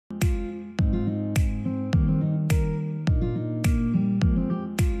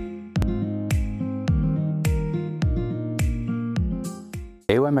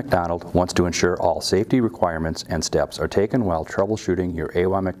AY McDonald wants to ensure all safety requirements and steps are taken while troubleshooting your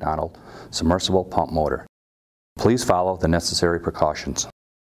AY McDonald submersible pump motor. Please follow the necessary precautions.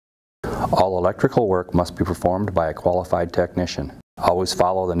 All electrical work must be performed by a qualified technician. Always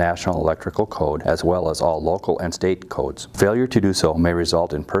follow the National Electrical Code as well as all local and state codes. Failure to do so may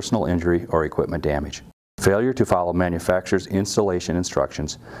result in personal injury or equipment damage. Failure to follow manufacturer's installation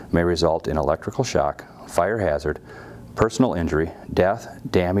instructions may result in electrical shock, fire hazard, personal injury, death,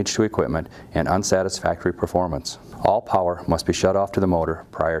 damage to equipment, and unsatisfactory performance. All power must be shut off to the motor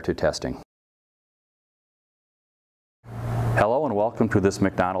prior to testing. Hello and welcome to this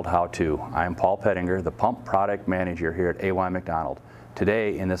McDonald How-To. I am Paul Pettinger, the Pump Product Manager here at AY McDonald.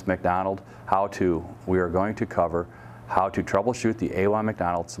 Today in this McDonald How-To, we are going to cover how to troubleshoot the AY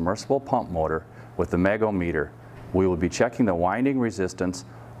McDonald submersible pump motor with the megohmmeter. We will be checking the winding resistance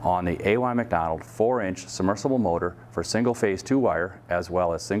on the AY McDonald 4-inch submersible motor for single-phase 2-wire as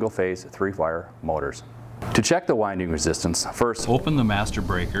well as single-phase 3-wire motors. To check the winding resistance, first open the master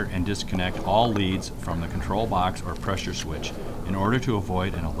breaker and disconnect all leads from the control box or pressure switch in order to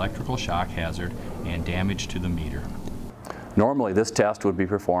avoid an electrical shock hazard and damage to the meter. Normally this test would be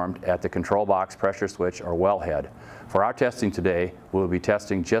performed at the control box, pressure switch, or wellhead. For our testing today, we will be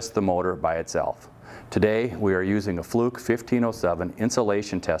testing just the motor by itself. Today we are using a Fluke 1507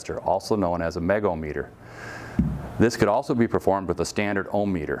 insulation tester, also known as a megohmmeter. This could also be performed with a standard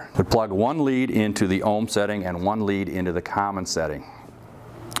ohm meter. We plug one lead into the ohm setting and one lead into the common setting.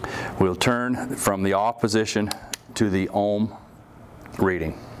 We'll turn from the off position to the ohm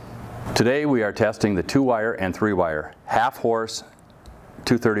reading. Today we are testing the 2-wire and 3-wire half-horse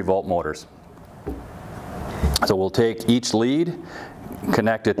 230-volt motors. So we'll take each lead,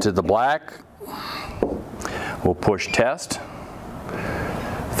 connect it to the black. We'll push test,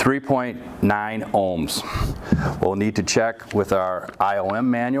 3.9 ohms. We'll need to check with our IOM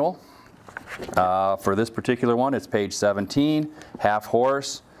manual. For this particular one, it's page 17, half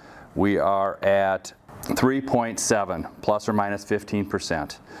horse. We are at 3.7, plus or minus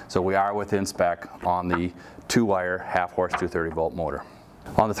 15%. So we are within spec on the 2-wire half horse 230-volt motor.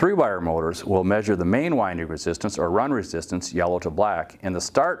 On the 3-wire motors, we'll measure the main winding resistance or run resistance, yellow to black, and the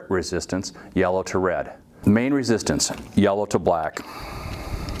start resistance, yellow to red. The main resistance, yellow to black.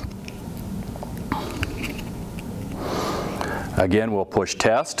 Again, we'll push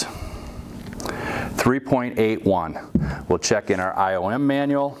test, 3.81. We'll check in our IOM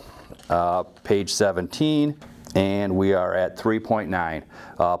manual, page 17, and we are at 3.9.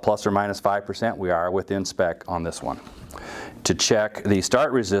 Plus or minus 5%, we are within spec on this one. To check the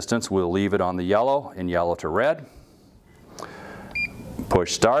start resistance, we'll leave it on the yellow and yellow to red.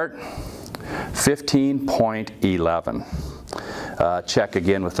 Push start, 15.11. Check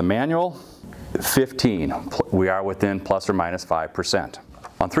again with the manual, 15. We are within plus or minus 5%.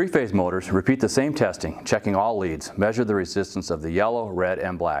 On 3-phase motors, repeat the same testing, checking all leads. Measure the resistance of the yellow, red,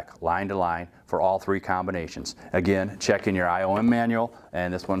 and black, line to line, for all 3 combinations. Again, check in your IOM manual,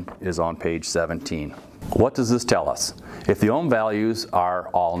 and this one is on page 17. What does this tell us? If the ohm values are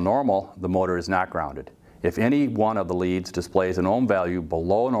all normal, the motor is not grounded. If any one of the leads displays an ohm value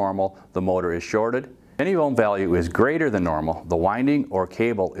below normal, the motor is shorted. If any ohm value is greater than normal, the winding or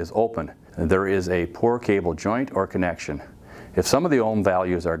cable is open. There is a poor cable joint or connection. If some of the ohm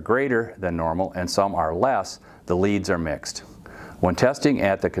values are greater than normal and some are less, the leads are mixed. When testing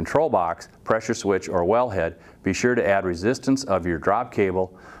at the control box, pressure switch, or wellhead, be sure to add resistance of your drop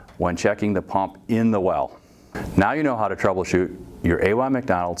cable when checking the pump in the well. Now you know how to troubleshoot your AY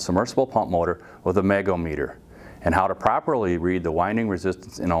McDonald submersible pump motor with a megohmmeter and how to properly read the winding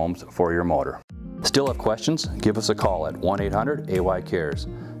resistance in ohms for your motor. Still have questions? Give us a call at 1-800-AY-CARES.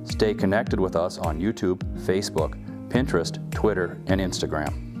 Stay connected with us on YouTube, Facebook, Pinterest, Twitter, and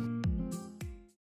Instagram.